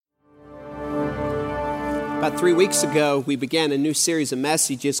About 3 weeks ago, we began a new series of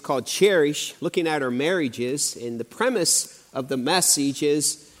messages called Cherish, looking at our marriages. And the premise of the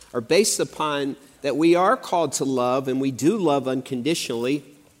messages are based upon that we are called to love, and we do love unconditionally.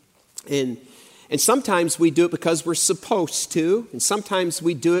 And sometimes we do it because we're supposed to, and sometimes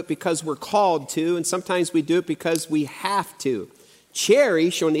we do it because we're called to, and sometimes we do it because we have to.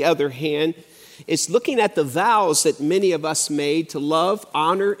 Cherish, on the other hand, is looking at the vows that many of us made to love,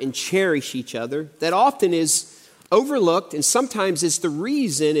 honor, and cherish each other. That often is overlooked and sometimes is the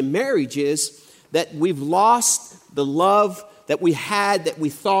reason in marriages that we've lost the love that we had, that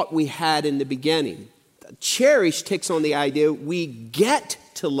we thought we had in the beginning. Cherish takes on the idea we get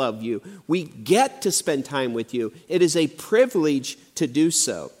to love you. We get to spend time with you. It is a privilege to do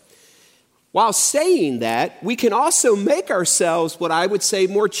so. While saying that, we can also make ourselves what I would say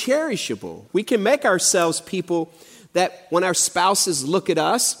more cherishable. We can make ourselves people that when our spouses look at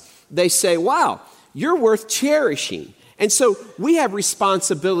us, they say, wow, you're worth cherishing. And so we have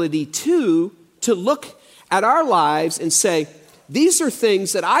responsibility too to look at our lives and say, these are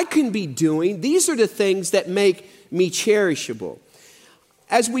things that I can be doing. These are the things that make me cherishable.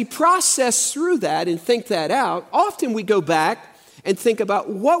 As we process through that and think that out, often we go back and think about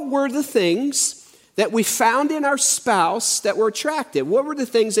what were the things that we found in our spouse that were attractive. What were the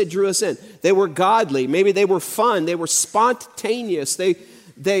things that drew us in? They were godly. Maybe they were fun. They were spontaneous.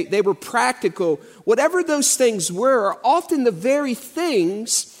 They were practical. Whatever those things were are often the very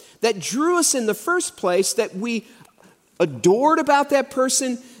things that drew us in the first place, that we adored about that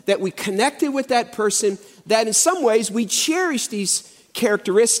person, that we connected with that person, that in some ways we cherish these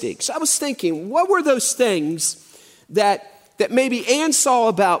characteristics. I was thinking, what were those things that maybe Ann saw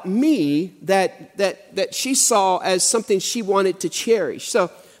about me that she saw as something she wanted to cherish? So I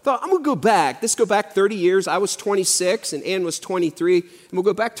thought, I'm going to go back. Let's go back 30 years. I was 26 and Ann was 23. And we'll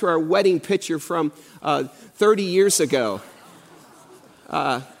go back to our wedding picture from 30 years ago.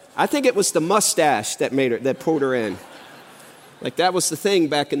 I think it was the mustache that pulled her in. Like that was the thing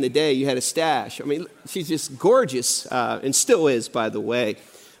back in the day. You had a stash. I mean, she's just gorgeous and still is, by the way.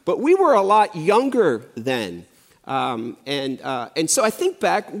 But we were a lot younger then. And so I think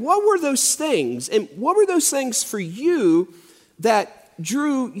back, what were those things? And what were those things for you that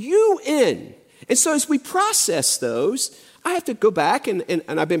drew you in? And so as we process those, I have to go back and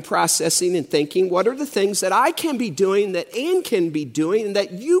I've been processing and thinking, what are the things that I can be doing, that Ann can be doing, and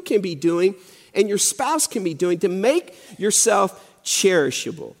that you can be doing, and your spouse can be doing to make yourself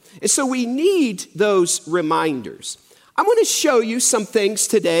cherishable? And so we need those reminders. I'm going to show you some things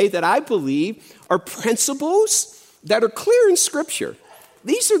today that I believe are principles that are clear in Scripture.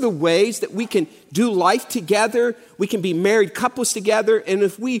 These are the ways that we can do life together. We can be married couples together. And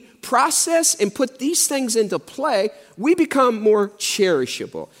if we process and put these things into play, we become more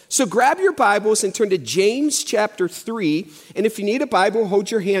cherishable. So grab your Bibles and turn to James chapter 3. And if you need a Bible,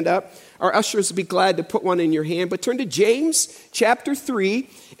 hold your hand up. Our ushers will be glad to put one in your hand. But turn to James chapter 3.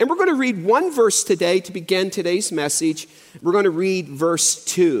 And we're going to read one verse today to begin today's message. We're going to read verse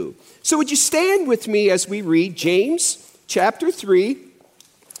 2. So would you stand with me as we read James chapter 3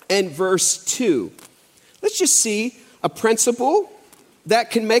 and verse 2. Let's just see a principle that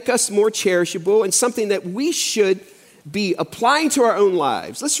can make us more cherishable and something that we should be applying to our own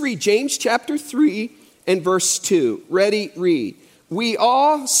lives. Let's read James chapter 3 and verse 2. Ready, read. We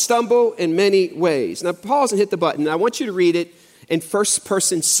all stumble in many ways. Now pause and hit the button. I want you to read it in first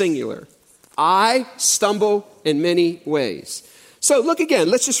person singular. I stumble in many ways. So look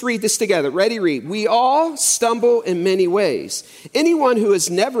again, let's just read this together. Ready, read. We all stumble in many ways. Anyone who is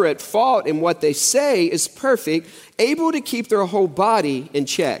never at fault in what they say is perfect, able to keep their whole body in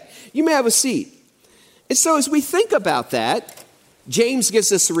check. You may have a seat. And so as we think about that, James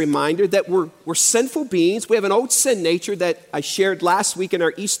gives us a reminder that we're sinful beings. We have an old sin nature that I shared last week in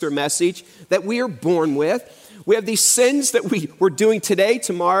our Easter message that we are born with. We have these sins that we're doing today,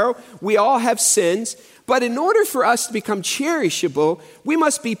 tomorrow. We all have sins. But in order for us to become cherishable, we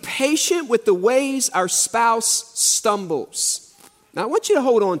must be patient with the ways our spouse stumbles. Now, I want you to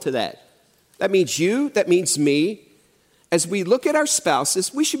hold on to that. That means you, that means me. As we look at our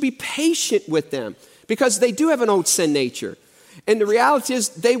spouses, we should be patient with them because they do have an old sin nature. And the reality is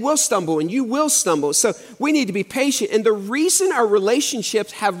they will stumble and you will stumble. So we need to be patient. And the reason our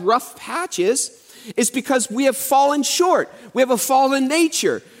relationships have rough patches is because we have fallen short. We have a fallen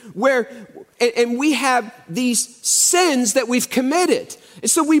nature and we have these sins that we've committed. And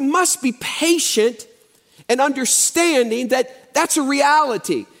so we must be patient and understanding that that's a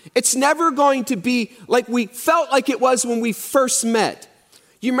reality. It's never going to be like we felt like it was when we first met.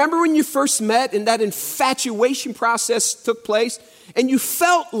 You remember when you first met and that infatuation process took place and you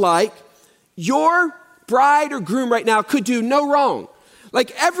felt like your bride or groom right now could do no wrong.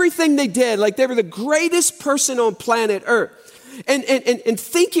 Like everything they did, like they were the greatest person on planet Earth. And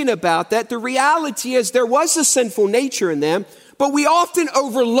thinking about that, the reality is there was a sinful nature in them, but we often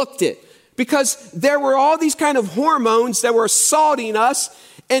overlooked it because there were all these kind of hormones that were assaulting us.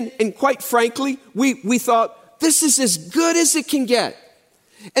 And quite frankly, we thought this is as good as it can get.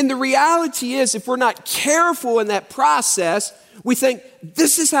 And the reality is, if we're not careful in that process, we think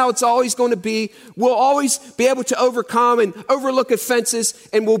this is how it's always going to be. We'll always be able to overcome and overlook offenses,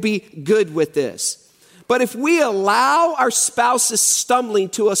 and we'll be good with this. But if we allow our spouse's stumbling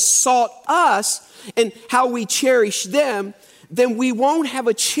to assault us and how we cherish them, then we won't have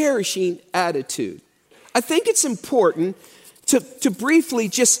a cherishing attitude. I think it's important to briefly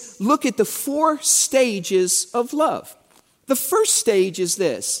just look at the 4 stages of love. The first stage is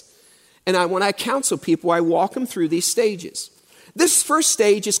this, and when I counsel people, I walk them through these stages. This first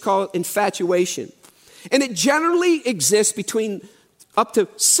stage is called infatuation, and it generally exists between up to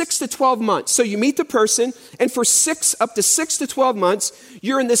 6 to 12 months. So you meet the person, and for up to 6 to 12 months,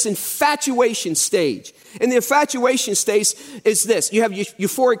 you're in this infatuation stage. And the infatuation stage is this. You have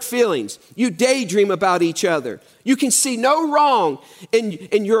euphoric feelings. You daydream about each other. You can see no wrong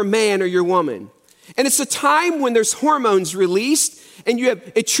in your man or your woman. And it's a time when there's hormones released, and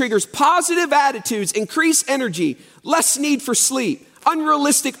it triggers positive attitudes, increased energy, less need for sleep,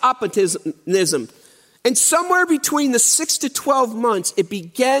 unrealistic optimism. And somewhere between the 6 to 12 months, it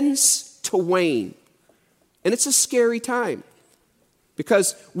begins to wane. And it's a scary time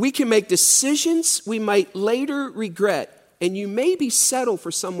because we can make decisions we might later regret. And you maybe settle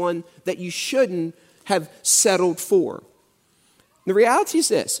for someone that you shouldn't have settled for. The reality is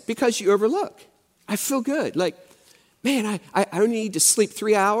this, because you overlook. I feel good. Like, man, I only need to sleep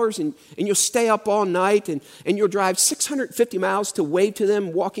 3 hours and you'll stay up all night and you'll drive 650 miles to wave to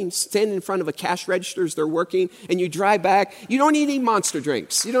them, standing in front of a cash register as they're working, and you drive back. You don't need any Monster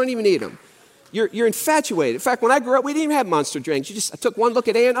drinks. You don't even need them. You're infatuated. In fact, when I grew up, we didn't even have Monster drinks. I took one look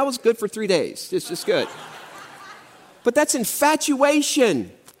at Ann. I was good for 3 days. It's just good. But that's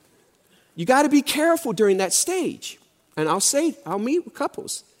infatuation. You got to be careful during that stage. And I'll meet with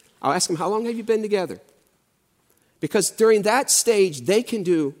couples. I'll ask them, how long have you been together? Because during that stage, they can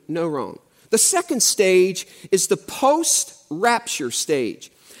do no wrong. The second stage is the post-rapture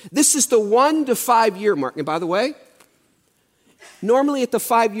stage. This is the 1 to 5 year mark. And by the way, normally at the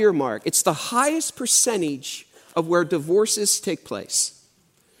 5 year mark, it's the highest percentage of where divorces take place.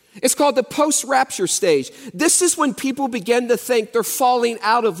 It's called the post-rapture stage. This is when people begin to think they're falling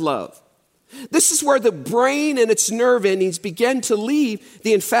out of love. This is where the brain and its nerve endings begin to leave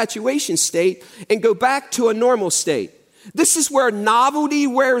the infatuation state and go back to a normal state. This is where novelty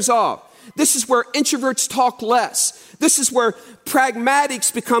wears off. This is where introverts talk less. This is where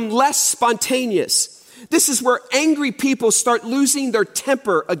pragmatics become less spontaneous. This is where angry people start losing their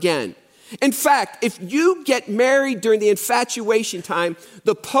temper again. In fact, if you get married during the infatuation time,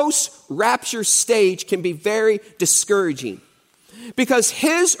 the post-rapture stage can be very discouraging. Because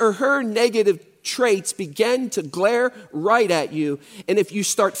his or her negative traits begin to glare right at you. And if you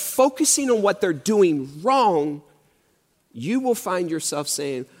start focusing on what they're doing wrong, you will find yourself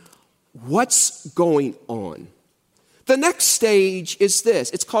saying, what's going on? The next stage is this.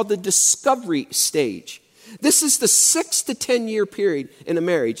 It's called the discovery stage. This is the 6 to 10 year period in a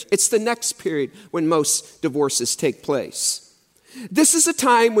marriage. It's the next period when most divorces take place. This is a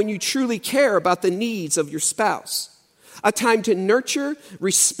time when you truly care about the needs of your spouse. A time to nurture,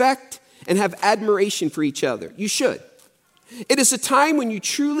 respect, and have admiration for each other. You should. It is a time when you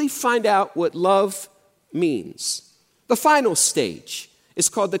truly find out what love means. The final stage is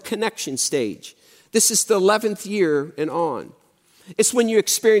called the connection stage. This is the 11th year and on. It's when you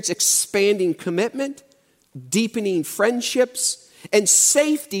experience expanding commitment, deepening friendships, and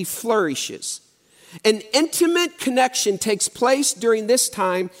safety flourishes. An intimate connection takes place during this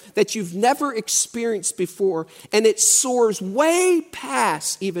time that you've never experienced before, and it soars way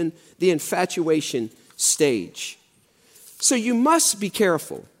past even the infatuation stage. So you must be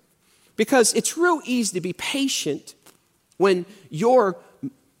careful, because it's real easy to be patient when your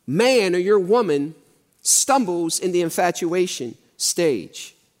man or your woman stumbles in the infatuation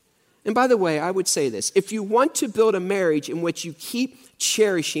stage. And by the way, I would say this. If you want to build a marriage in which you keep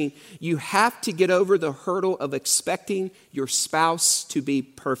cherishing, you have to get over the hurdle of expecting your spouse to be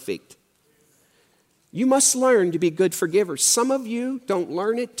perfect. You must learn to be good forgivers. Some of you don't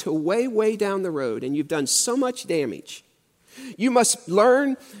learn it till way, way down the road, and you've done so much damage. You must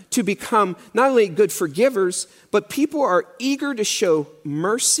learn to become not only good forgivers, but people are eager to show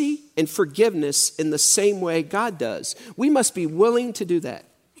mercy and forgiveness in the same way God does. We must be willing to do that.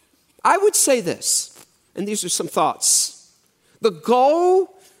 I would say this. And these are some thoughts. The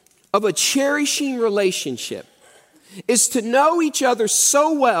goal of a cherishing relationship is to know each other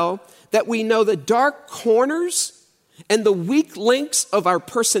so well that we know the dark corners and the weak links of our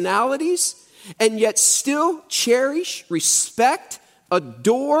personalities, and yet still cherish, respect,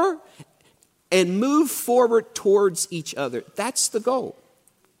 adore, and move forward towards each other. That's the goal.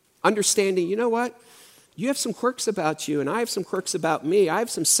 Understanding, you know what? You have some quirks about you, and I have some quirks about me. I have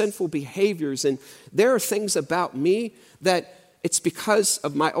some sinful behaviors, and there are things about me that it's because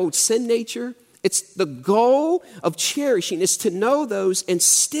of my old sin nature. It's the goal of cherishing is to know those and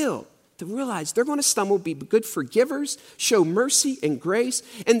still to realize they're going to stumble, be good forgivers, show mercy and grace.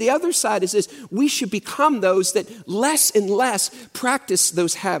 And the other side is this: we should become those that less and less practice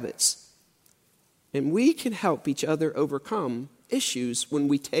those habits. And we can help each other overcome issues when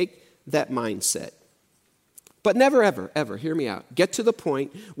we take that mindset. But never, ever, ever, hear me out, get to the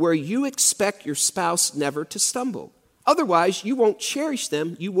point where you expect your spouse never to stumble. Otherwise, you won't cherish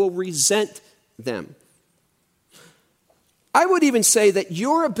them, you will resent them. I would even say that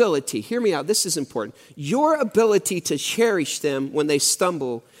your ability, hear me out, this is important, your ability to cherish them when they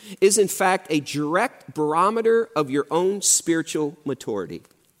stumble is in fact a direct barometer of your own spiritual maturity.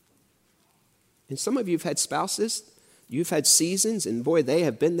 And some of you have had spouses, you've had seasons, and boy, they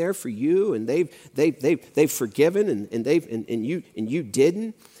have been there for you, and they've forgiven, and you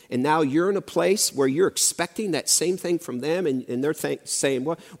didn't. And now you're in a place where you're expecting that same thing from them, and they're saying,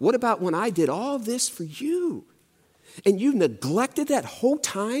 well, what about when I did all this for you? And you neglected that whole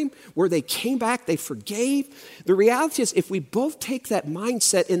time where they came back, they forgave. The reality is, if we both take that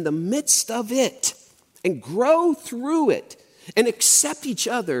mindset in the midst of it and grow through it and accept each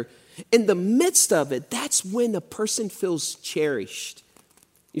other in the midst of it, that's when a person feels cherished.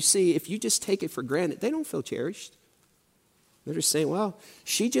 You see, if you just take it for granted, they don't feel cherished. They're just saying, well,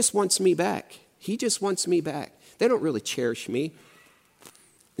 she just wants me back. He just wants me back. They don't really cherish me.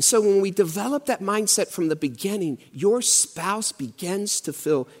 And so when we develop that mindset from the beginning, your spouse begins to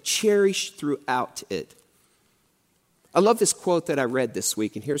feel cherished throughout it. I love this quote that I read this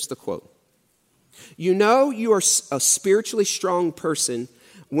week, and here's the quote. You know you are a spiritually strong person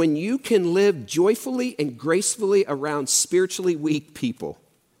when you can live joyfully and gracefully around spiritually weak people.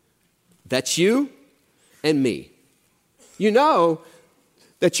 That's you and me. You know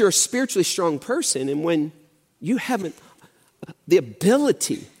that you're a spiritually strong person, and when you haven't the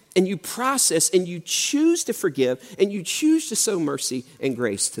ability and you process and you choose to forgive and you choose to show mercy and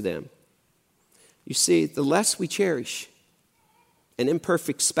grace to them. You see, the less we cherish an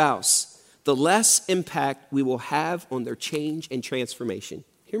imperfect spouse, the less impact we will have on their change and transformation.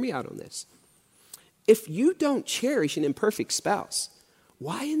 Hear me out on this. If you don't cherish an imperfect spouse,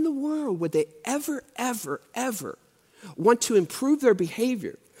 why in the world would they ever want to improve their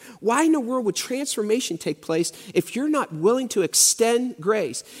behavior? Why in the world would transformation take place if you're not willing to extend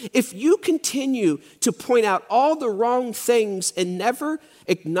grace? If you continue to point out all the wrong things and never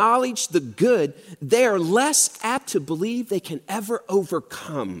acknowledge the good, they are less apt to believe they can ever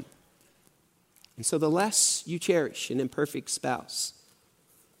overcome. And so the less you cherish an imperfect spouse,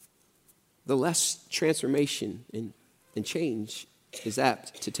 the less transformation and change is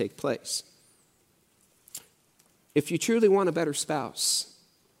apt to take place. If you truly want a better spouse,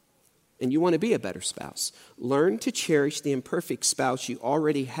 and you want to be a better spouse, learn to cherish the imperfect spouse you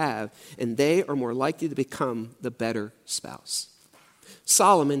already have, and they are more likely to become the better spouse.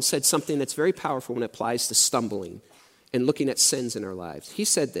 Solomon said something that's very powerful when it applies to stumbling and looking at sins in our lives. He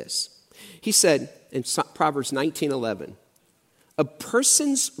said this. He said in Proverbs 19:11, a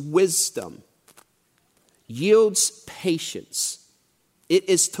person's wisdom yields patience. It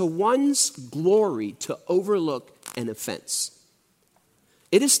is to one's glory to overlook an offense.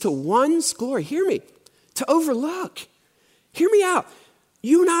 It is to one's glory, hear me, to overlook. Hear me out.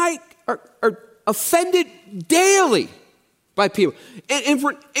 You and I are offended daily by people. And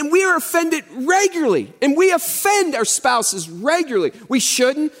we are offended regularly. And we offend our spouses regularly. We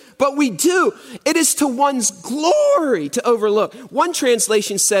shouldn't, but we do. It is to one's glory to overlook. One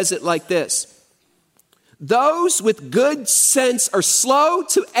translation says it like this. Those with good sense are slow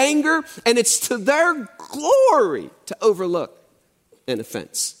to anger, and it's to their glory to overlook an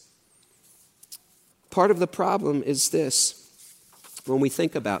offense. Part of the problem is this, when we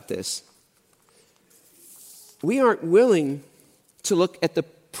think about this, we aren't willing to look at the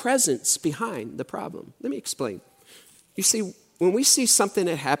presence behind the problem. Let me explain. You see, when we see something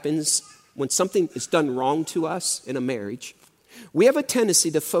that happens, when something is done wrong to us in a marriage, we have a tendency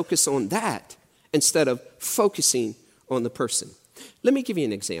to focus on that instead of focusing on the person. Let me give you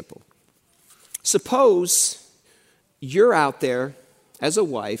an example. Suppose you're out there as a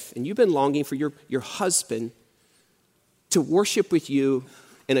wife, and you've been longing for your husband to worship with you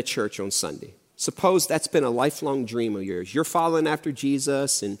in a church on Sunday. Suppose that's been a lifelong dream of yours. You're following after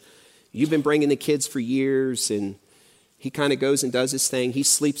Jesus, and you've been bringing the kids for years, and he kind of goes and does his thing. He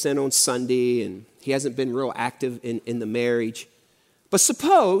sleeps in on Sunday, and he hasn't been real active in the marriage. But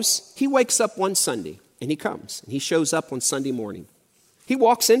suppose he wakes up one Sunday, and he comes, and he shows up on Sunday morning. He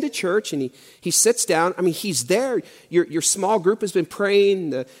walks into church and he sits down. I mean, he's there. Your small group has been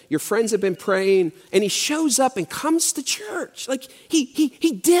praying. Your friends have been praying. And he shows up and comes to church. Like he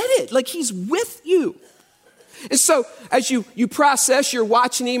did it. Like he's with you. And so as you process, you're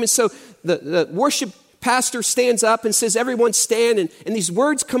watching him. And so the worship pastor stands up and says, everyone stand. And these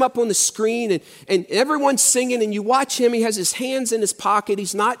words come up on the screen. And everyone's singing. And you watch him. He has his hands in his pocket.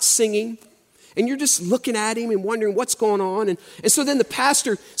 He's not singing. And you're just looking at him and wondering what's going on. And so then the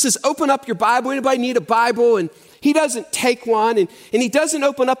pastor says, open up your Bible. Anybody need a Bible? And he doesn't take one. And he doesn't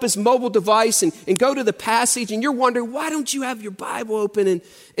open up his mobile device and go to the passage. And you're wondering, why don't you have your Bible open? And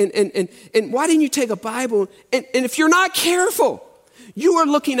why didn't you take a Bible? And if you're not careful, you are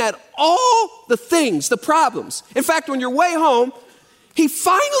looking at all the things, the problems. In fact, on your way home, he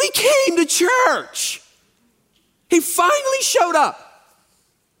finally came to church. He finally showed up.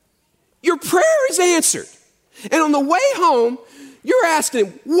 Your prayer is answered. And on the way home, you're asking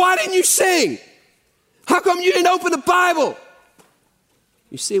him, why didn't you sing? How come you didn't open the Bible?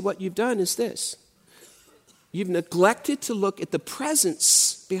 You see, what you've done is this. You've neglected to look at the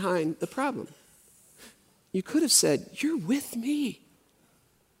presence behind the problem. You could have said, you're with me,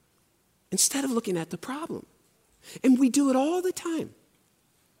 instead of looking at the problem. And we do it all the time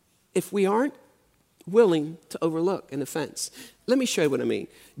if we aren't willing to overlook an offense. Let me show you what I mean.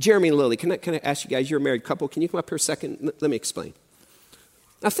 Jeremy and Lily, can I ask you guys, you're a married couple. Can you come up here a second? Let me explain.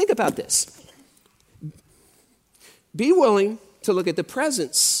 Now think about this. Be willing to look at the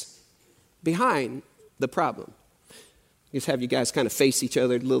presence behind the problem. Just have you guys kind of face each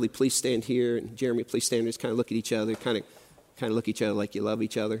other. Lily, please stand here. And Jeremy, please stand here. Just kind of look at each other. Kind of look at each other like you love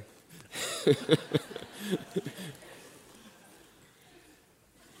each other.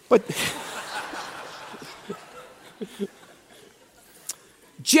 But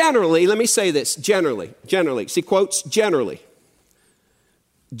generally, let me say this, generally, see quotes, generally.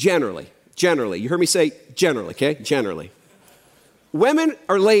 You heard me say generally, okay? Generally. Women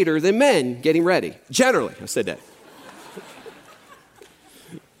are later than men getting ready. Generally, I said that.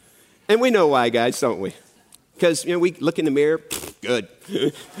 And we know why, guys, don't we? Because, we look in the mirror, good.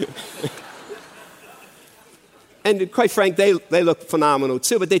 And quite frank, they look phenomenal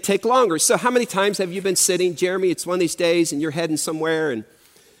too, but they take longer. So how many times have you been sitting, Jeremy, it's one of these days and you're heading somewhere and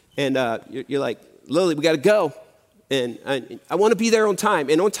you're like, Lily, we got to go. And I want to be there on time.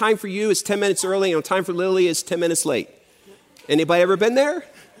 And on time for you is 10 minutes early and on time for Lily is 10 minutes late. Anybody ever been there?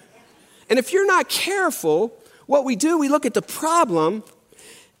 And if you're not careful, what we do, we look at the problem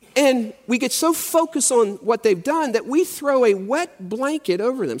and we get so focused on what they've done that we throw a wet blanket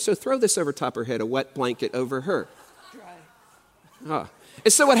over them. So throw this over top of her head, a wet blanket over her. Oh.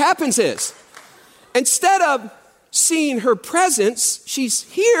 And so what happens is, instead of seeing her presence, she's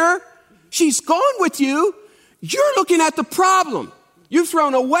here, she's gone with you, you're looking at the problem. You've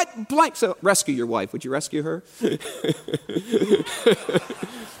thrown a wet blanket. So rescue your wife. Would you rescue her?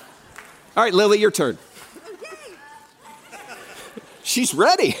 All right, Lily, your turn. She's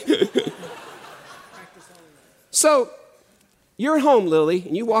ready. So you're at home, Lily,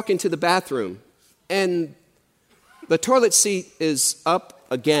 and you walk into the bathroom, and the toilet seat is up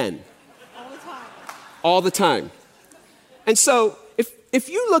again. All the time. And so if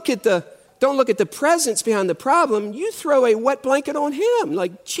you don't look at the presence behind the problem, you throw a wet blanket on him.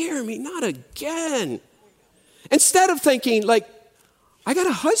 Like, Jeremy, not again. Instead of thinking, like, I got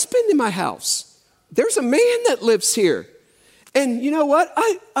a husband in my house. There's a man that lives here. And you know what?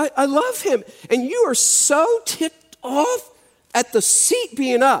 I love him. And you are so ticked off at the seat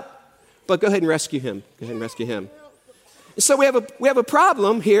being up. But go ahead and rescue him. So we have a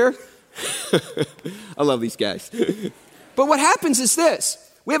problem here. I love these guys. But what happens is this.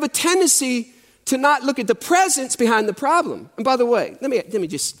 We have a tendency to not look at the presence behind the problem. And by the way, let me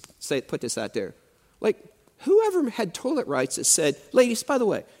just put this out there. Like, whoever had toilet rights that said, ladies, by the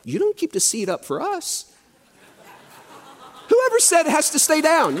way, you don't keep the seat up for us. Whoever said it has to stay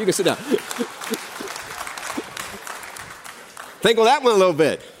down, you can sit down. Think on that one a little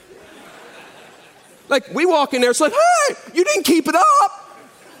bit. Like, we walk in there, it's like, hey, you didn't keep it up.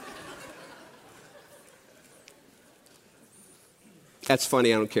 That's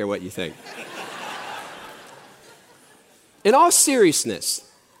funny, I don't care what you think. In all seriousness,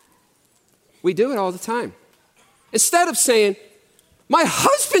 we do it all the time. Instead of saying, My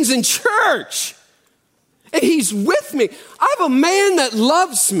husband's in church, and he's with me. I have a man that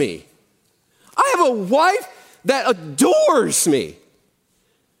loves me. I have a wife that adores me.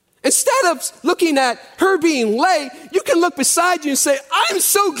 Instead of looking at her being late, you can look beside you and say, I'm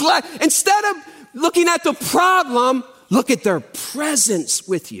so glad. Instead of looking at the problem, look at their presence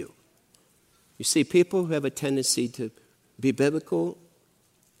with you. You see, people who have a tendency to be biblical,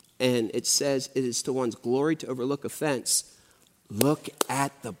 and it says it is to one's glory to overlook offense, look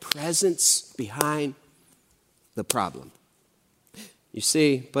at the presence behind the problem. You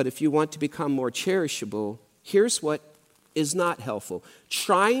see, but if you want to become more cherishable, here's what is not helpful.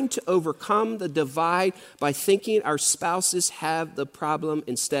 Trying to overcome the divide by thinking our spouses have the problem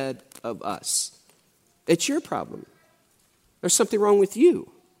instead of us. It's your problem. There's something wrong with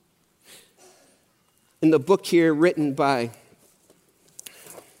you. In the book here written by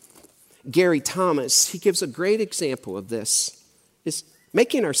Gary Thomas, he gives a great example of this, is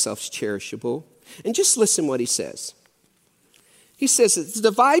making ourselves cherishable. And just listen what he says. He says that the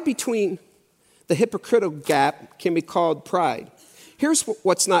divide between the hypocritical gap can be called pride. Here's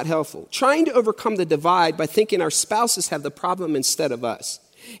what's not helpful. Trying to overcome the divide by thinking our spouses have the problem instead of us.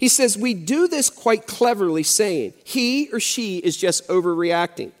 He says we do this quite cleverly, saying he or she is just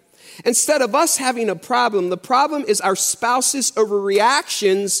overreacting. Instead of us having a problem, the problem is our spouse's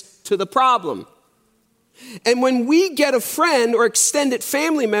overreactions to the problem. And when we get a friend or extended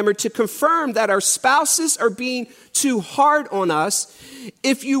family member to confirm that our spouses are being too hard on us,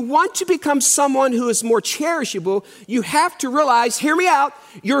 if you want to become someone who is more cherishable, you have to realize, hear me out,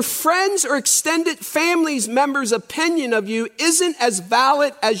 your friends or extended family members' opinion of you isn't as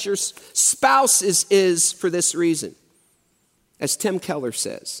valid as your spouse's is for this reason. As Tim Keller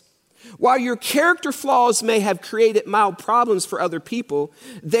says, while your character flaws may have created mild problems for other people,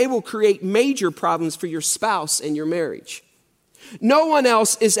 they will create major problems for your spouse and your marriage. No one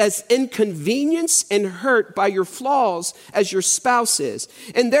else is as inconvenienced and hurt by your flaws as your spouse is.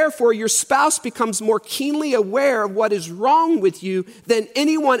 And therefore, your spouse becomes more keenly aware of what is wrong with you than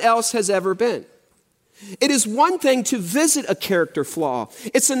anyone else has ever been. It is one thing to visit a character flaw.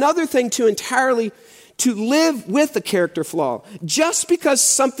 It's another thing to live with a character flaw. Just because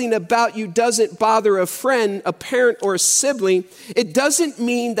something about you doesn't bother a friend, a parent, or a sibling, it doesn't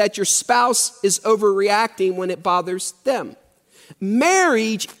mean that your spouse is overreacting when it bothers them.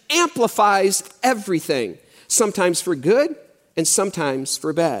 Marriage amplifies everything, sometimes for good and sometimes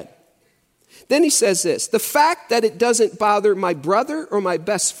for bad. Then he says this, the fact that it doesn't bother my brother or my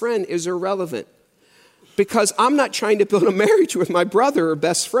best friend is irrelevant because I'm not trying to build a marriage with my brother or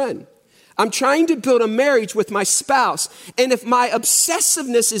best friend. I'm trying to build a marriage with my spouse. And if my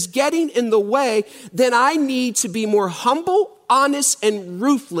obsessiveness is getting in the way, then I need to be more humble, honest, and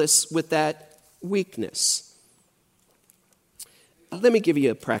ruthless with that weakness. Let me give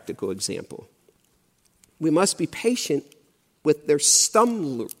you a practical example. We must be patient with their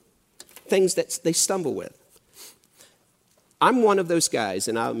things that they stumble with. I'm one of those guys,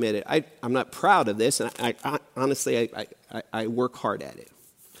 and I'll admit it. I'm not proud of this, and I honestly work hard at it.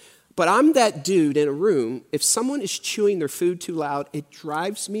 But I'm that dude in a room, if someone is chewing their food too loud, it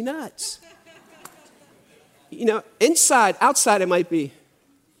drives me nuts. You know, outside it might be.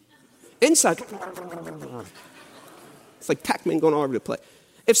 Inside, it's like Pac-Man going all over the place.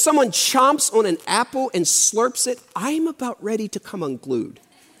 If someone chomps on an apple and slurps it, I'm about ready to come unglued.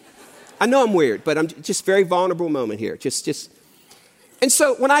 I know I'm weird, but I'm just very vulnerable moment here. And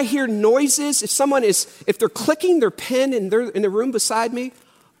so when I hear noises, if they're clicking their pen and they're in the room beside me,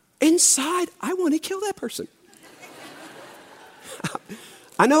 inside, I want to kill that person.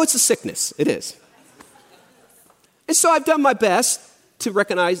 I know it's a sickness. It is. And so I've done my best to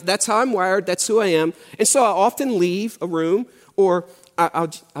recognize that's how I'm wired. That's who I am. And so I often leave a room or I'll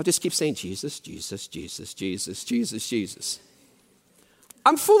just keep saying, Jesus, Jesus, Jesus, Jesus, Jesus, Jesus.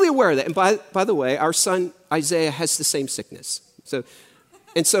 I'm fully aware of that. And by the way, our son Isaiah has the same sickness.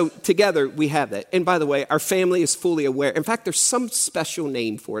 So together we have that. And by the way, our family is fully aware. In fact, there's some special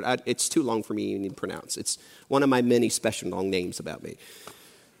name for it. It's too long for me even to pronounce. It's one of my many special long names about me.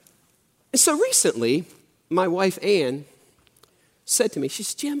 And so recently, my wife Ann said to me, she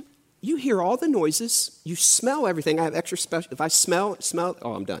said, Jim, you hear all the noises. You smell everything. I have extra special. If I smell,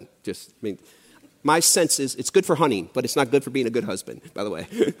 oh, I'm done. My senses, it's good for hunting, but it's not good for being a good husband, by the way.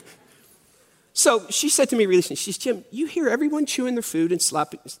 So she said to me recently, she said, Jim, you hear everyone chewing their food and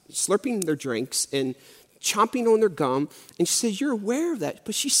slurping their drinks and chomping on their gum. And she says, you're aware of that.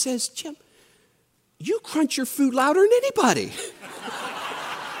 But she says, Jim, you crunch your food louder than anybody.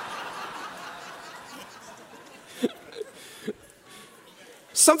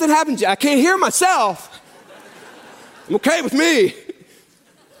 Something happened, I can't hear myself. I'm okay with me.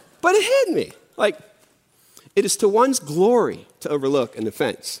 But it hit me. Like, it is to one's glory to overlook an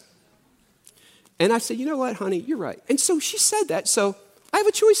offense. And I said, you know what, honey, you're right. And so she said that. So I have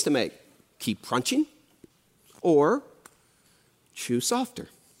a choice to make. Keep crunching or chew softer.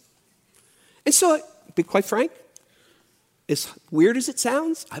 And so, to be quite frank, as weird as it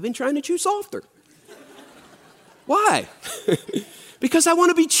sounds, I've been trying to chew softer. Why? Because I want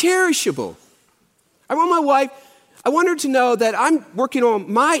to be cherishable. I want my wife, I want her to know that I'm working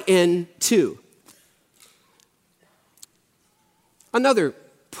on my end too. Another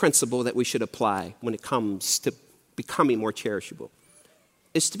principle that we should apply when it comes to becoming more cherishable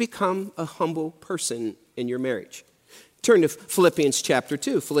is to become a humble person in your marriage. Turn to Philippians chapter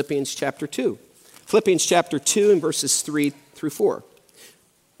 2. Philippians chapter 2. Philippians chapter 2 and verses 3 through 4.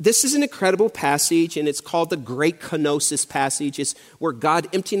 This is an incredible passage, and it's called the Great Kenosis passage. It's where God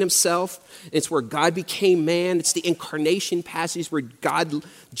emptied himself. It's where God became man. It's the incarnation passage where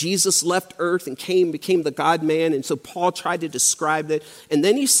Jesus left earth and became the God-man. And so Paul tried to describe it. And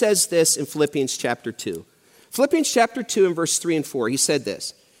then he says this in Philippians chapter 2. Philippians chapter 2 and verse 3 and 4, he said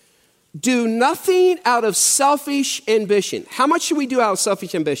this. Do nothing out of selfish ambition. How much should we do out of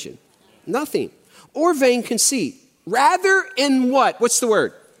selfish ambition? Nothing. Or vain conceit. Rather in what? What's the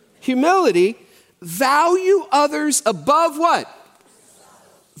word? Humility. Value others above what?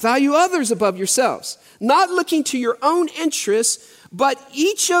 Value others above yourselves. Not looking to your own interests, but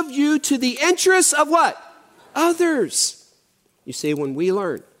each of you to the interests of what? Others. You see, when we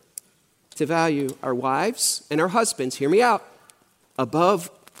learn to value our wives and our husbands, hear me out,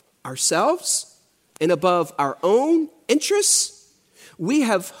 above ourselves and above our own interests, we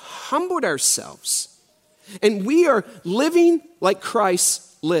have humbled ourselves and we are living like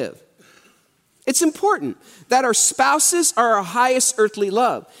Christ lived. It's important that our spouses are our highest earthly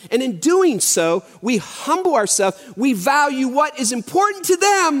love. And in doing so, we humble ourselves. We value what is important to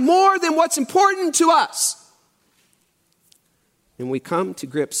them more than what's important to us. And we come to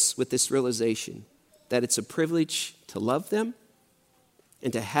grips with this realization that it's a privilege to love them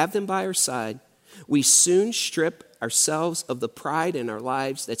and to have them by our side. We soon strip ourselves of the pride in our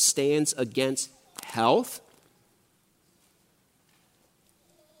lives that stands against health,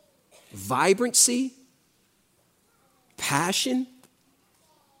 vibrancy, passion,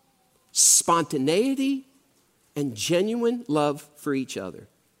 spontaneity, and genuine love for each other.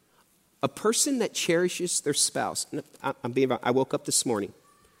 A person that cherishes their spouse, I woke up this morning,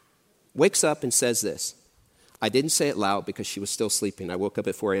 wakes up and says this. I didn't say it loud because she was still sleeping. I woke up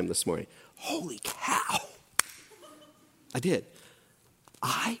at 4 a.m. this morning. Holy cow. I did.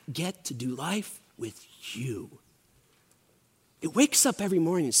 I get to do life with you. It wakes up every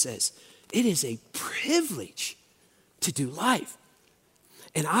morning and says, it is a privilege to do life.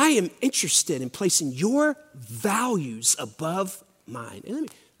 And I am interested in placing your values above mine.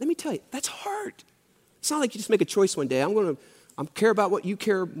 And let me tell you, that's hard. It's not like you just make a choice one day. I'm care about what you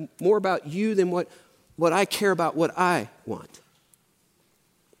care, more about you than what I care about what I want.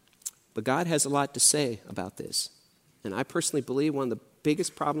 But God has a lot to say about this. And I personally believe one of the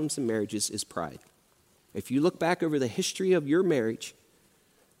biggest problems in marriages is pride. If you look back over the history of your marriage,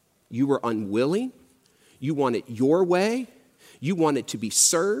 you were unwilling, you wanted your way, you wanted to be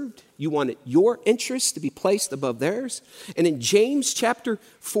served, you wanted your interests to be placed above theirs. And in James chapter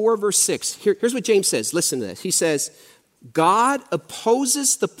 4, verse 6, here's what James says. Listen to this. He says, God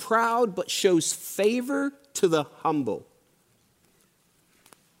opposes the proud but shows favor to the humble.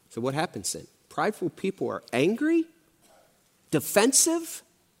 So what happens then? Prideful people are angry, defensive,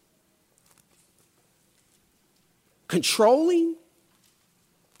 controlling,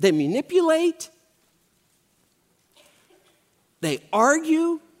 they manipulate, they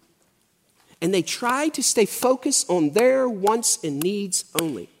argue, and they try to stay focused on their wants and needs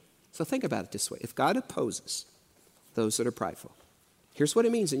only. So think about it this way. If God opposes those that are prideful, here's what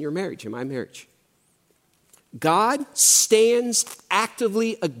it means in your marriage, in my marriage. God stands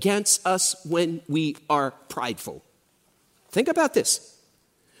actively against us when we are prideful. Think about this.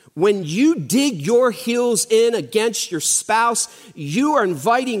 When you dig your heels in against your spouse, you are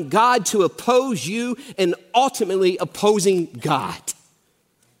inviting God to oppose you and ultimately opposing God.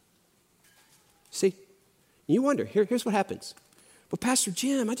 See, you wonder, here's what happens. Well, Pastor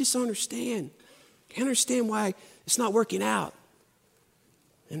Jim, I just don't understand. Can't understand why it's not working out.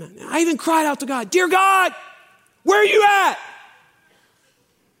 And I even cried out to God, Dear God, where are you at?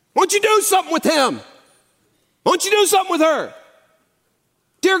 Won't you do something with him? Won't you do something with her?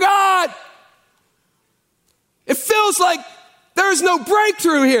 Dear God, it feels like there is no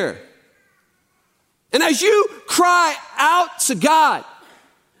breakthrough here. And as you cry out to God,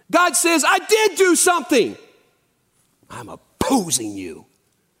 God says, I did do something. I'm opposing you.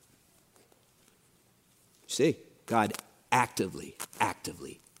 See, God actively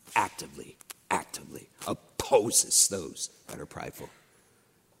opposes those that are prideful.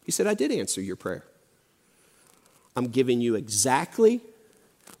 He said, I did answer your prayer. I'm giving you exactly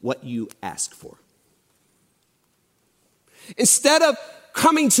what you asked for. Instead of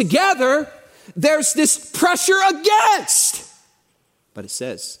coming together, there's this pressure against. But it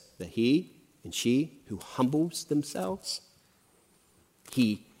says that he and she who humbles themselves,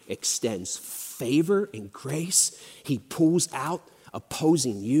 he extends favor and grace. He pulls out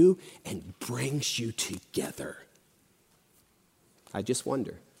opposing you and brings you together. I just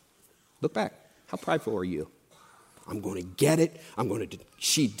wonder, look back, how prideful are you? I'm going to get it.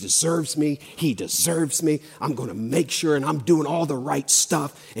 She deserves me. He deserves me. I'm going to make sure and I'm doing all the right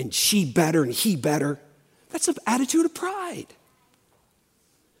stuff and she better and he better. That's an attitude of pride.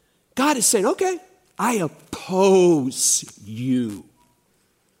 God is saying, okay, I oppose you.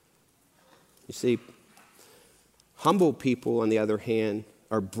 You see, humble people, on the other hand,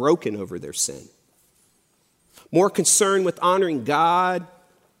 are broken over their sin. More concerned with honoring God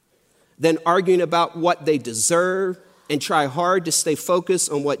than arguing about what they deserve, and try hard to stay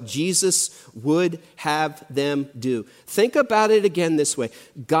focused on what Jesus would have them do. Think about it again this way.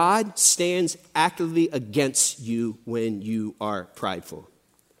 God stands actively against you when you are prideful.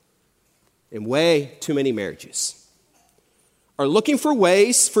 And way too many marriages are looking for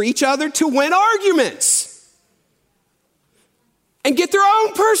ways for each other to win arguments and get their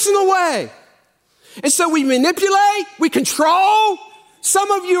own personal way. And so we manipulate, we control. Some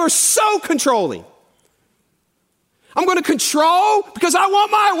of you are so controlling. I'm going to control because I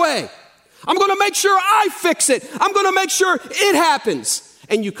want my way. I'm going to make sure I fix it. I'm going to make sure it happens.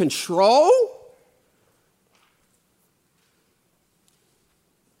 And you control.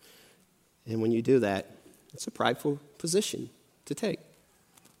 And when you do that, it's a prideful position to take.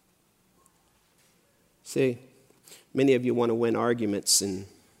 See, many of you want to win arguments and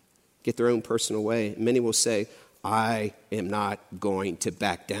get their own personal way. Many will say, I am not going to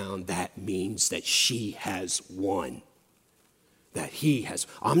back down. That means that she has won. That he has.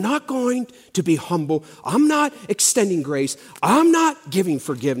 I'm not going to be humble. I'm not extending grace. I'm not giving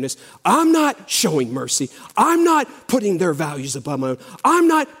forgiveness. I'm not showing mercy. I'm not putting their values above my own. I'm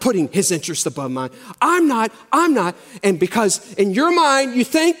not putting his interest above mine. I'm not. And because in your mind you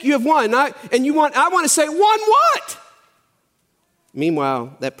think you have won, I want to say, won what?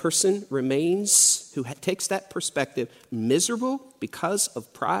 Meanwhile, that person remains, who takes that perspective, miserable because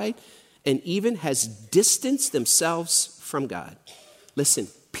of pride and even has distanced themselves from God. Listen,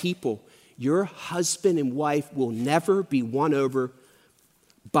 people, your husband and wife will never be won over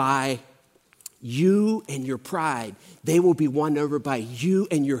by you and your pride. They will be won over by you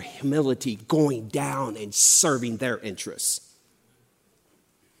and your humility, going down and serving their interests.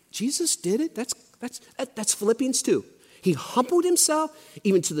 Jesus did it. That's Philippians 2. He humbled himself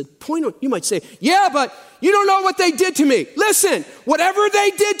even to the point of, you might say, yeah, but you don't know what they did to me. Listen, whatever they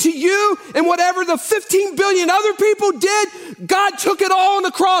did to you and whatever the 15 billion other people did, God took it all on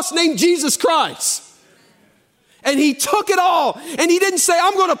the cross named Jesus Christ. And he took it all. And he didn't say,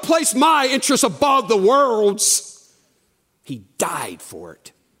 I'm going to place my interests above the world's. He died for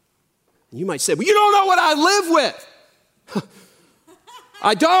it. And you might say, well, you don't know what I live with.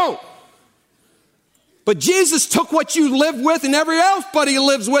 I don't. But Jesus took what you live with and every else buddy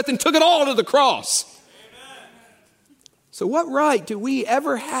lives with and took it all to the cross. Amen. So what right do we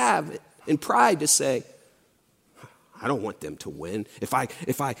ever have in pride to say, I don't want them to win. If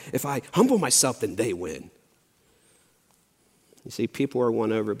I humble myself, then they win. You see, people are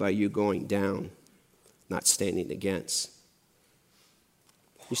won over by you going down, not standing against.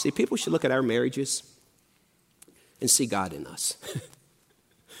 You see, people should look at our marriages and see God in us.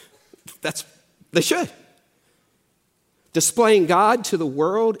 They should. Displaying God to the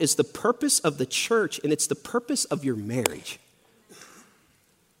world is the purpose of the church, and it's the purpose of your marriage.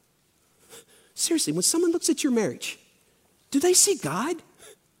 Seriously, when someone looks at your marriage, do they see God?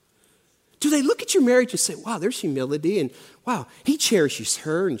 Do they look at your marriage and say, wow, there's humility, and wow, he cherishes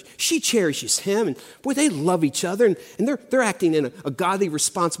her, and she cherishes him, and boy, they love each other, and they're acting in a godly,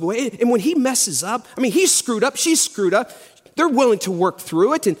 responsible way. And when he messes up, he's screwed up, she's screwed up, they're willing to work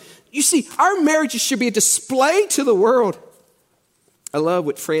through it. And you see, our marriages should be a display to the world. I love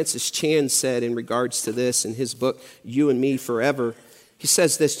what Francis Chan said in regards to this in his book, You and Me Forever. He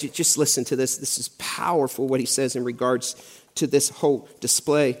says this, just listen to this. This is powerful what he says in regards to this whole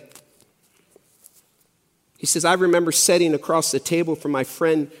display. He says, I remember sitting across the table from my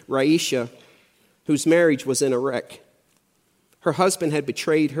friend Raisha, whose marriage was in a wreck. Her husband had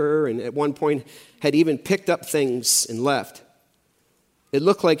betrayed her and at one point had even picked up things and left. It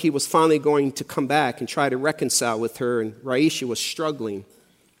looked like he was finally going to come back and try to reconcile with her, and Raisha was struggling.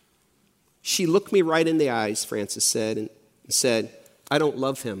 She looked me right in the eyes, Frances said, and said, I don't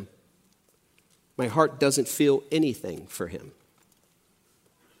love him. My heart doesn't feel anything for him.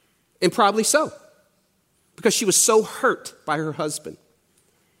 And probably so, because she was so hurt by her husband.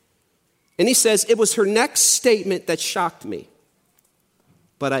 And he says, it was her next statement that shocked me.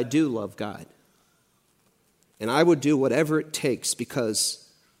 But I do love God. And I would do whatever it takes because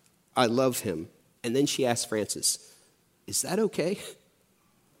I love him. And then she asked Frances, is that okay?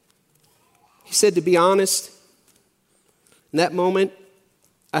 He said, to be honest, in that moment,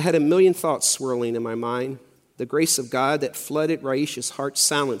 I had a million thoughts swirling in my mind. The grace of God that flooded Raisha's heart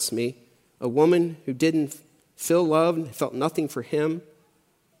silenced me. A woman who didn't feel loved and felt nothing for him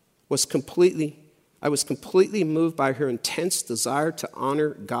I was completely moved by her intense desire to honor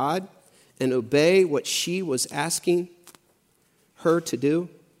God and obey what she was asking her to do,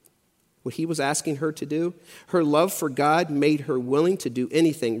 what he was asking her to do. Her love for God made her willing to do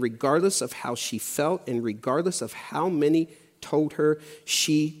anything, regardless of how she felt and regardless of how many told her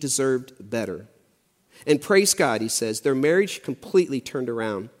she deserved better. And praise God, he says, their marriage completely turned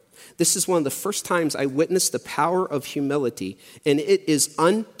around. This is one of the first times I witnessed the power of humility, and it is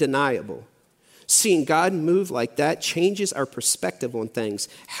undeniable. Seeing God move like that changes our perspective on things.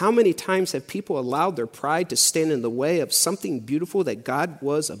 How many times have people allowed their pride to stand in the way of something beautiful that God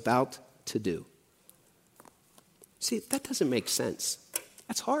was about to do? See, that doesn't make sense.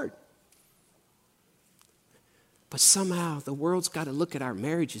 That's hard. But somehow the world's got to look at our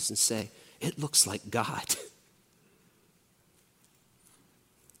marriages and say, it looks like God.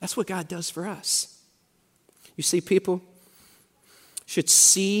 That's what God does for us. You see, people should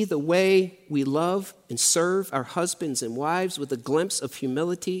see the way we love and serve our husbands and wives with a glimpse of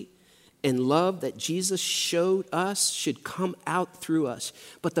humility and love that Jesus showed us should come out through us.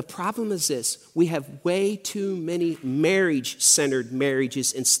 But the problem is this: we have way too many marriage-centered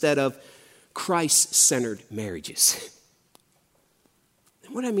marriages instead of Christ-centered marriages.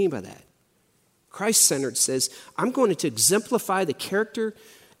 And what do I mean by that? Christ-centered says, I'm going to exemplify the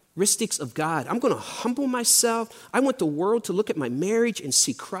characteristics of God. I'm going to humble myself. I want the world to look at my marriage and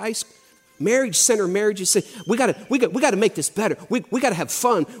see Christ. Marriage-centered marriages say, we got to make this better. We got to have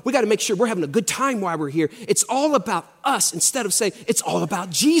fun. We got to make sure we're having a good time while we're here. It's all about us instead of saying it's all about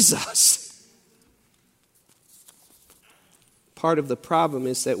Jesus. Part of the problem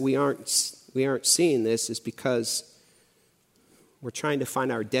is that we aren't seeing this is because we're trying to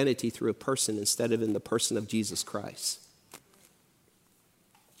find our identity through a person instead of in the person of Jesus Christ.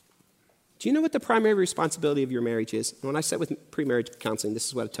 Do you know what the primary responsibility of your marriage is? When I sat with pre-marriage counseling, this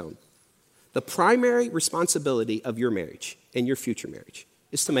is what I tell them. The primary responsibility of your marriage and your future marriage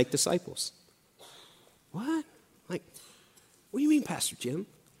is to make disciples. What? Like, what do you mean, Pastor Jim?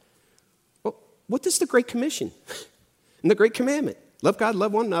 Well, what does the Great Commission and the Great Commandment? Love God,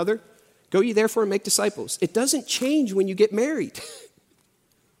 love one another. Go ye therefore and make disciples. It doesn't change when you get married. In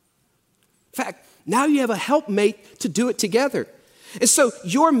fact, now you have a helpmate to do it together. And so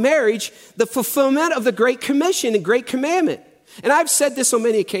your marriage, the fulfillment of the Great Commission and Great Commandment. And I've said this on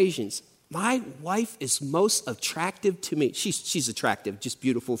many occasions. My wife is most attractive to me. She's attractive, just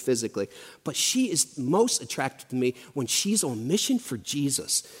beautiful physically. But she is most attractive to me when she's on mission for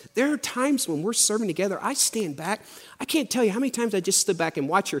Jesus. There are times when we're serving together, I stand back. I can't tell you how many times I just stood back and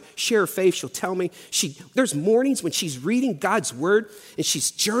watch her share her faith. She'll tell me. There's mornings when she's reading God's word and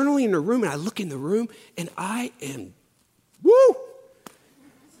she's journaling in her room, and I look in the room and I am, woo!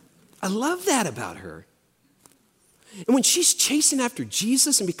 I love that about her. And when she's chasing after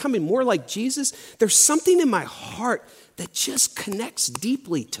Jesus and becoming more like Jesus, there's something in my heart that just connects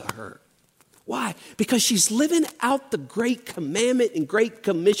deeply to her. Why? Because she's living out the Great Commandment and Great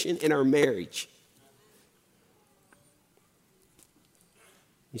Commission in our marriage.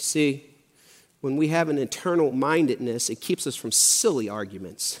 You see, when we have an internal mindedness, it keeps us from silly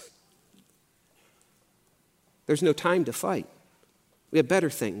arguments. There's no time to fight. We have better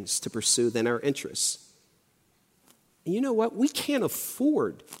things to pursue than our interests. And you know what? We can't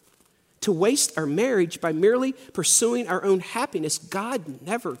afford to waste our marriage by merely pursuing our own happiness. God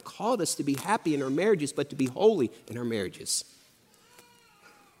never called us to be happy in our marriages, but to be holy in our marriages.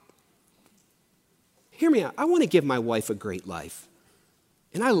 Hear me out. I want to give my wife a great life.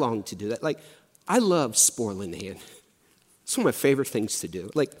 And I long to do that. Like, I love spoiling the hand. It's one of my favorite things to do.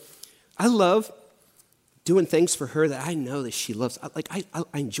 Like, I love doing things for her that I know that she loves. I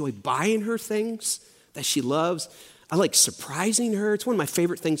enjoy buying her things that she loves. I like surprising her. It's one of my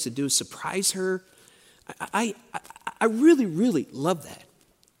favorite things to do is surprise her. I really, really love that.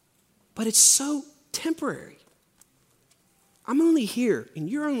 But it's so temporary. I'm only here, and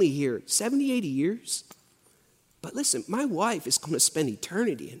you're only here 70, 80 years. But listen, my wife is going to spend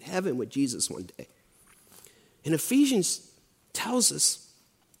eternity in heaven with Jesus one day. And Ephesians tells us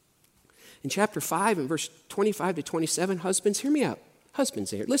in chapter 5 and verse 25 to 27, husbands, hear me out.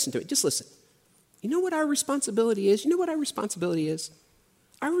 Husbands here, listen to it, just listen. You know what our responsibility is? You know what our responsibility is?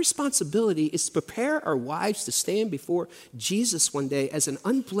 Our responsibility is to prepare our wives to stand before Jesus one day as an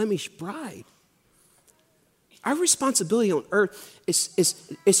unblemished bride. Our responsibility on earth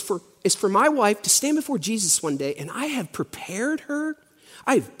is for my wife to stand before Jesus one day, and I have prepared her.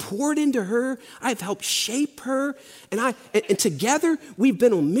 I've poured into her. I've helped shape her. And together we've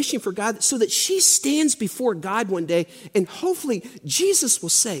been on mission for God so that she stands before God one day. And hopefully Jesus will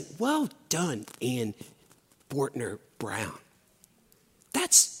say, well done, Ann Bortner Brown.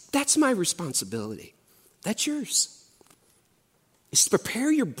 That's my responsibility. That's yours. Is to prepare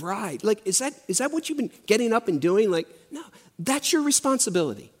your bride. Like, is that what you've been getting up and doing? Like, no, that's your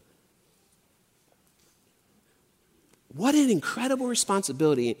responsibility. What an incredible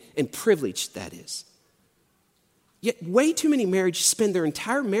responsibility and privilege that is. Yet way too many marriages spend their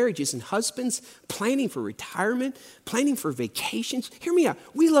entire marriages and husbands planning for retirement, planning for vacations. Hear me out.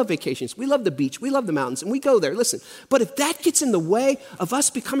 We love vacations. We love the beach. We love the mountains, and we go there. Listen, but if that gets in the way of us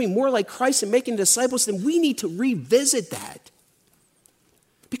becoming more like Christ and making disciples, then we need to revisit that.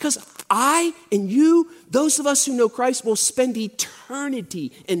 Because I and you, those of us who know Christ, will spend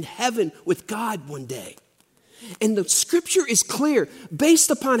eternity in heaven with God one day. And the scripture is clear. Based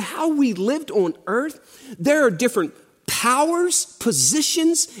upon how we lived on earth, there are different powers,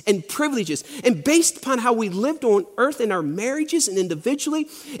 positions, and privileges. And based upon how we lived on earth in our marriages and individually,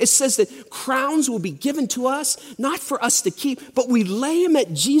 it says that crowns will be given to us, not for us to keep, but we lay them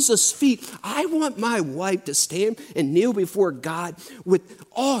at Jesus' feet. I want my wife to stand and kneel before God with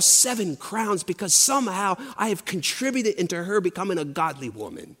all 7 crowns because somehow I have contributed into her becoming a godly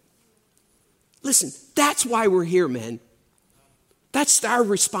woman. Listen, that's why we're here, man. That's our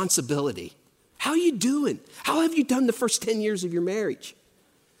responsibility. How are you doing? How have you done the first 10 years of your marriage?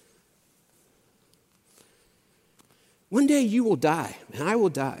 One day you will die, and I will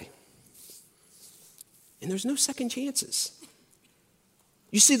die. And there's no second chances.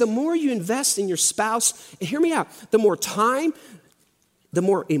 You see, the more you invest in your spouse, and hear me out, the more time, the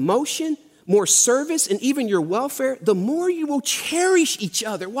more emotion, more service, and even your welfare, the more you will cherish each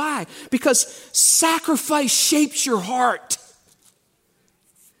other. Why? Because sacrifice shapes your heart.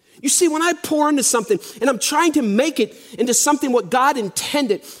 You see, when I pour into something and I'm trying to make it into something what God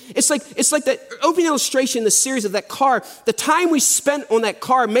intended, it's like that opening illustration in the series of that car. The time we spent on that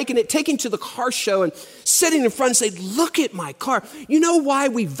car, taking to the car show and sitting in front and say, look at my car. You know why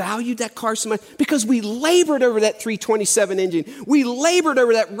we valued that car so much? Because we labored over that 327 engine. We labored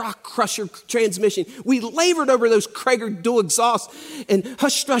over that rock crusher transmission. We labored over those Krager dual exhausts and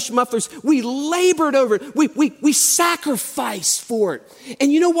hush-strush mufflers. We labored over it. We sacrificed for it.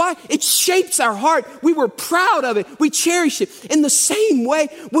 And you know why? It shapes our heart. We were proud of it. We cherish it. In the same way,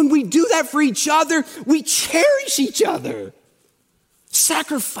 when we do that for each other, we cherish each other.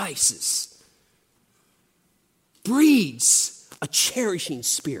 Sacrifices breeds a cherishing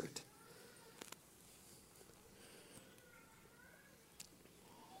spirit.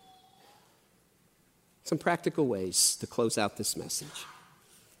 Some practical ways to close out this message.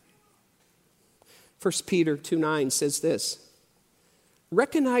 1 Peter 2:9 says this.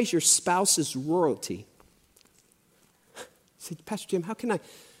 Recognize your spouse's royalty. I said, Pastor Jim, how can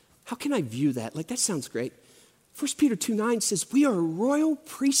I view that? Like, that sounds great. 1 Peter 2:9 says, we are a royal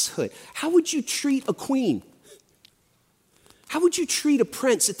priesthood. How would you treat a queen? How would you treat a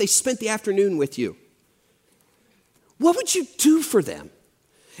prince if they spent the afternoon with you? What would you do for them?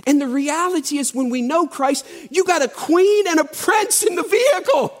 And the reality is, when we know Christ, you got a queen and a prince in the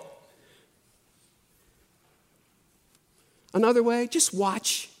vehicle. Another way, just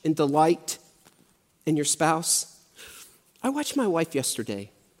watch and delight in your spouse. I watched my wife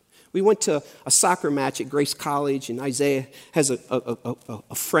yesterday. We went to a soccer match at Grace College, and Isaiah has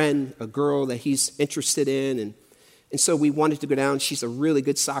a friend, a girl that he's interested in, and so we wanted to go down. She's a really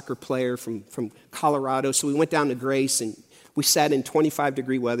good soccer player from Colorado, so we went down to Grace, and we sat in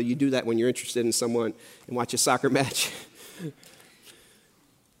 25-degree weather. You do that when you're interested in someone and watch a soccer match.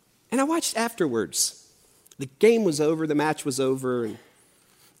 And I watched afterwards. The game was over, the match was over, and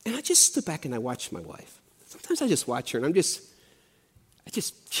I just stood back and I watched my wife. Sometimes I just watch her and I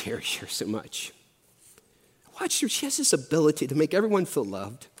just cherish her so much. I watched her, she has this ability to make everyone feel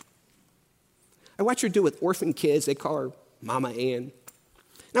loved. I watch her do it with orphan kids, they call her Mama Ann.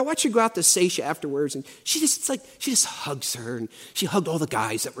 And I watch her go out to Seisha afterwards, and she just hugs her, and she hugged all the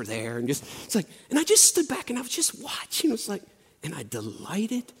guys that were there, and I just stood back and I was just watching. It was like, and I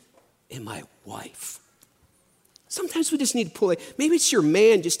delighted in my wife. Sometimes we just need to pull it. Maybe it's your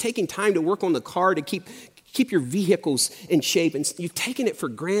man just taking time to work on the car to keep your vehicles in shape, and you've taken it for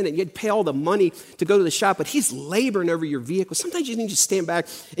granted. You'd pay all the money to go to the shop, but he's laboring over your vehicle. Sometimes you need to stand back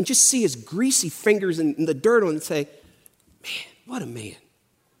and just see his greasy fingers in the dirt on it and say, man, what a man.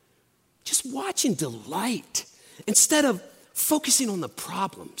 Just watch and delight instead of focusing on the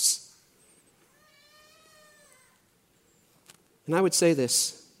problems. And I would say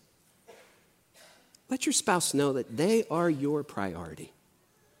this. Let your spouse know that they are your priority.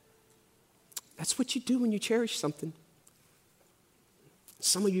 That's what you do when you cherish something.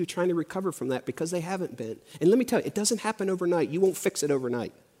 Some of you are trying to recover from that because they haven't been. And let me tell you, it doesn't happen overnight. You won't fix it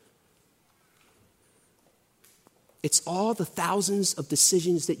overnight. It's all the thousands of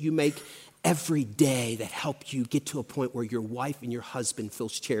decisions that you make every day that help you get to a point where your wife and your husband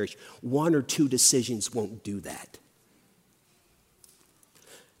feels cherished. One or two decisions won't do that.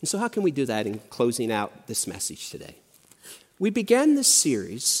 And so how can we do that in closing out this message today? We began this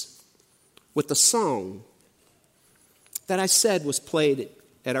series with a song that I said was played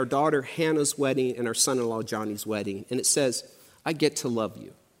at our daughter Hannah's wedding and our son-in-law Johnny's wedding. And it says, I get to love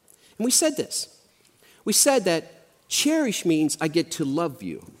you. And we said this. We said that cherish means I get to love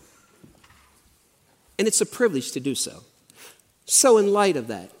you. And it's a privilege to do so. So in light of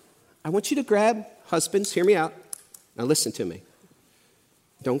that, I want you to grab, husbands, hear me out. Now listen to me.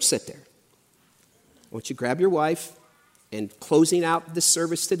 Don't sit there. I want you to grab your wife, and closing out this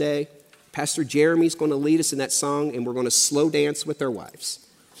service today, Pastor Jeremy's going to lead us in that song, and we're going to slow dance with our wives.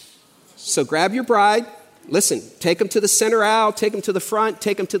 So grab your bride. Listen, take them to the center aisle, take them to the front,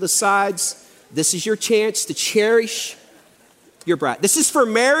 take them to the sides. This is your chance to cherish your bride. This is for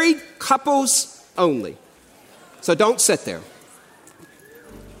married couples only. So don't sit there.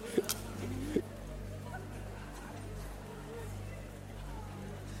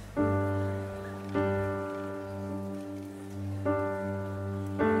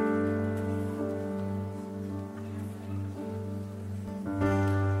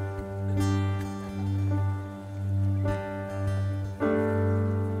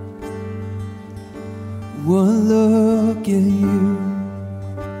 One look at you,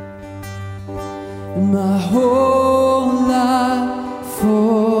 my whole life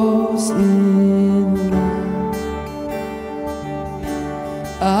falls in line.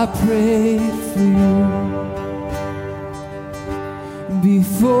 I prayed for you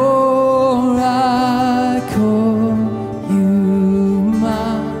before I called you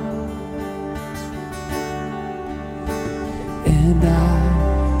mine, and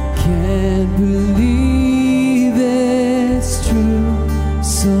I can't believe it's true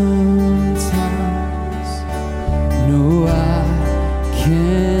sometimes. No, I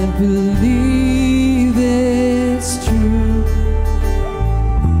can't believe it's true.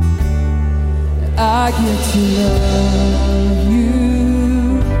 I get to love you.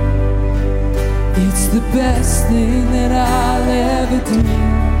 It's the best thing that I'll ever do.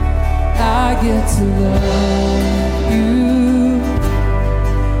 I get to love you.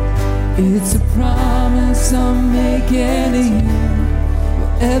 It's a promise I'm making to you.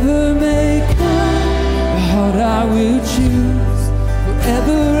 Whatever may come, the heart I will choose.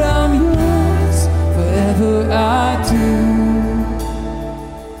 Forever I'm yours, forever I do.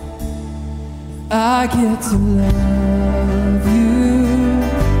 I get to love you.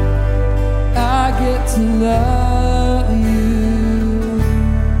 I get to love you.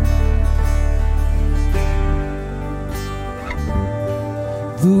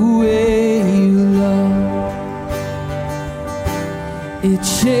 The way you love, it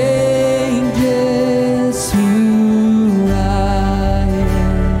changes who I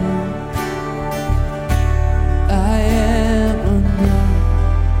am. I am undone,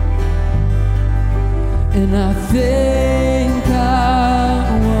 and I think I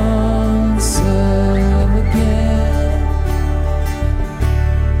once again.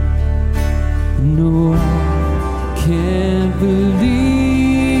 No, I can't believe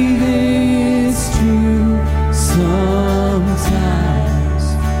sometimes.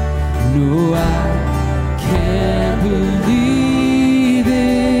 No, I can't believe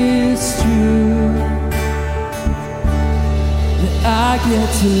it's true that I get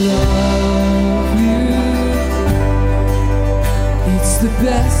to love you. It's the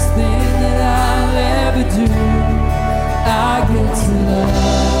best thing that I'll ever do. I get to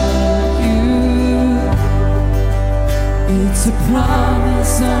love you. It's a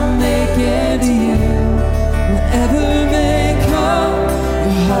promise I'm making to you. Whatever may come,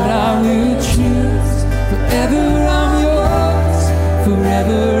 your heart I will choose. Forever I'm yours,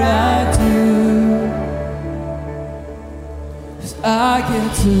 forever I do.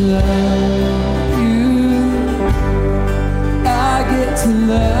 to love you. I get to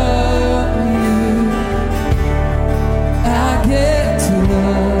love you. I get to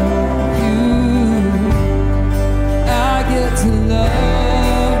love you. I get to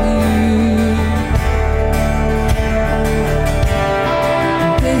love you.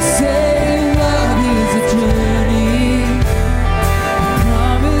 They say love is a journey, a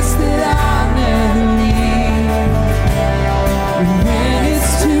promise that I'll never leave. And when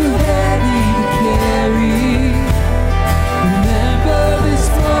it's too heavy to carry, remember this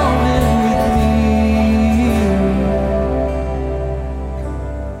moment with me.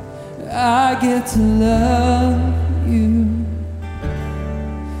 I get to love you.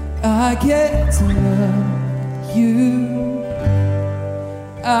 I get to love you.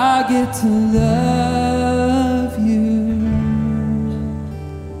 I get to love you.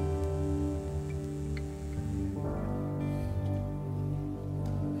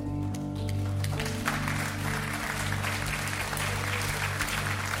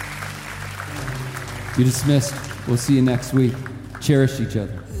 You're dismissed. We'll see you next week. Cherish each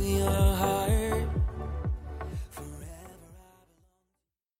other.